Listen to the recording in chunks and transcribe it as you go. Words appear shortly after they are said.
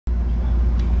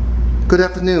Good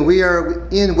afternoon. We are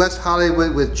in West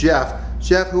Hollywood with Jeff.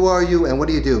 Jeff, who are you and what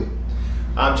do you do?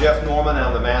 I'm Jeff Norman.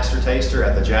 I'm the master taster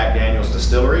at the Jack Daniels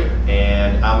Distillery,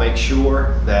 and I make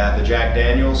sure that the Jack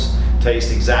Daniels tastes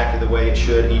exactly the way it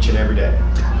should each and every day.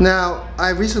 Now,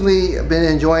 I've recently been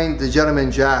enjoying the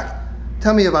Gentleman Jack.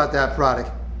 Tell me about that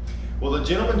product. Well, the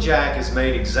Gentleman Jack is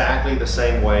made exactly the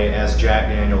same way as Jack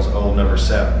Daniels Old No.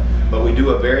 7, but we do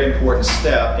a very important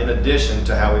step in addition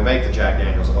to how we make the Jack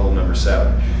Daniels Old No.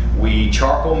 7. We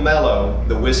charcoal mellow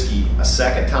the whiskey a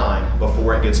second time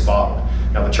before it gets bottled.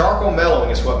 Now, the charcoal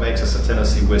mellowing is what makes us a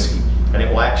Tennessee whiskey, and it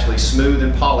will actually smooth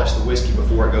and polish the whiskey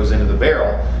before it goes into the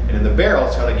barrel, and in the barrel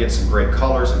it's going to get some great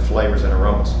colors and flavors and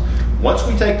aromas. Once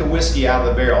we take the whiskey out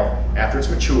of the barrel after it's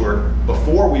matured,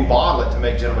 before we bottle it to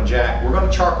make Gentleman Jack, we're going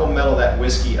to charcoal mellow that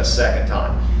whiskey a second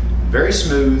time. Very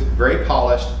smooth, very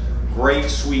polished, great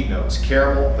sweet notes,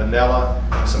 caramel, vanilla,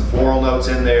 some floral notes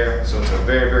in there, so it's a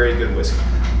very, very good whiskey.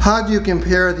 How do you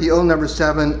compare the Old No.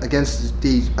 7 against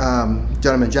the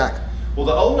Gentleman Jack? Well,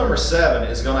 the Old No. 7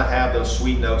 is going to have those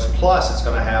sweet notes, plus it's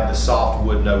going to have the soft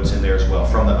wood notes in there as well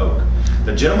from the oak.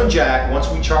 The Gentleman Jack, once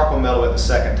we charcoal mellow it the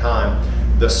second time,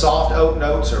 the soft oak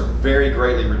notes are very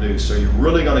greatly reduced, so you're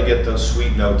really going to get those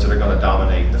sweet notes that are going to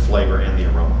dominate the flavor and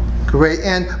the aroma. Great.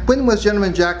 And when was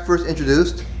Gentleman Jack first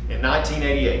introduced? In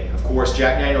 1988. Of course,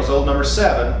 Jack Daniels Old No.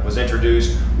 7 was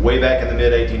introduced way back in the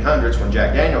mid-1800s when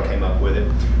Jack Daniel came up with it,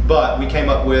 but we came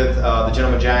up with the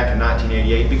Gentleman Jack in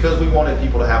 1988 because we wanted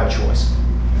people to have a choice.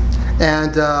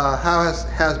 And how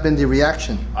has been the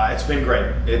reaction? It's been great.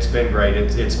 It's been great.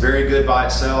 It's very good by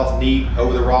itself, neat,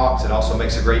 over the rocks. It also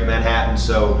makes a great Manhattan,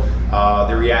 so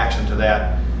the reaction to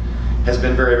that has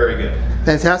been very, very good.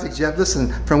 Fantastic, Jeff.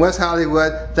 Listen, from West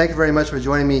Hollywood, thank you very much for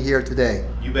joining me here today.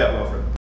 You bet, Wilfred.